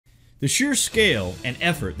The sheer scale and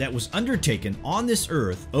effort that was undertaken on this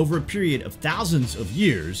earth over a period of thousands of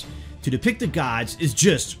years to depict the gods is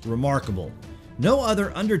just remarkable. No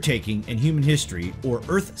other undertaking in human history or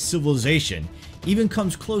Earth civilization even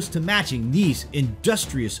comes close to matching these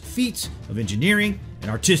industrious feats of engineering and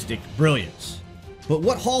artistic brilliance. But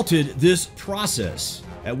what halted this process?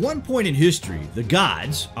 At one point in history, the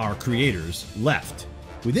gods, our creators, left.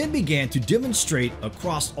 We then began to demonstrate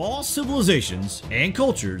across all civilizations and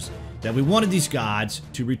cultures that we wanted these gods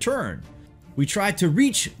to return. We tried to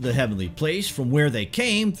reach the heavenly place from where they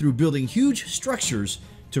came through building huge structures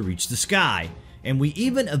to reach the sky, and we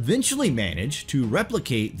even eventually managed to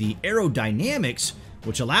replicate the aerodynamics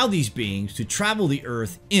which allow these beings to travel the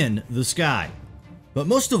earth in the sky. But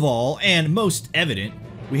most of all, and most evident,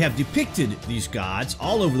 we have depicted these gods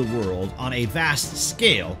all over the world on a vast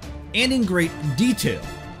scale and in great detail.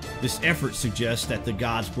 This effort suggests that the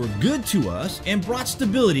gods were good to us and brought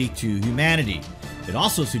stability to humanity. It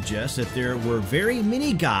also suggests that there were very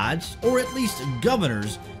many gods, or at least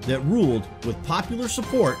governors, that ruled with popular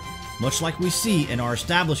support, much like we see in our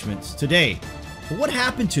establishments today. But what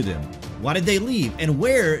happened to them? Why did they leave? And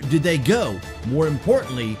where did they go? More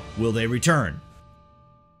importantly, will they return?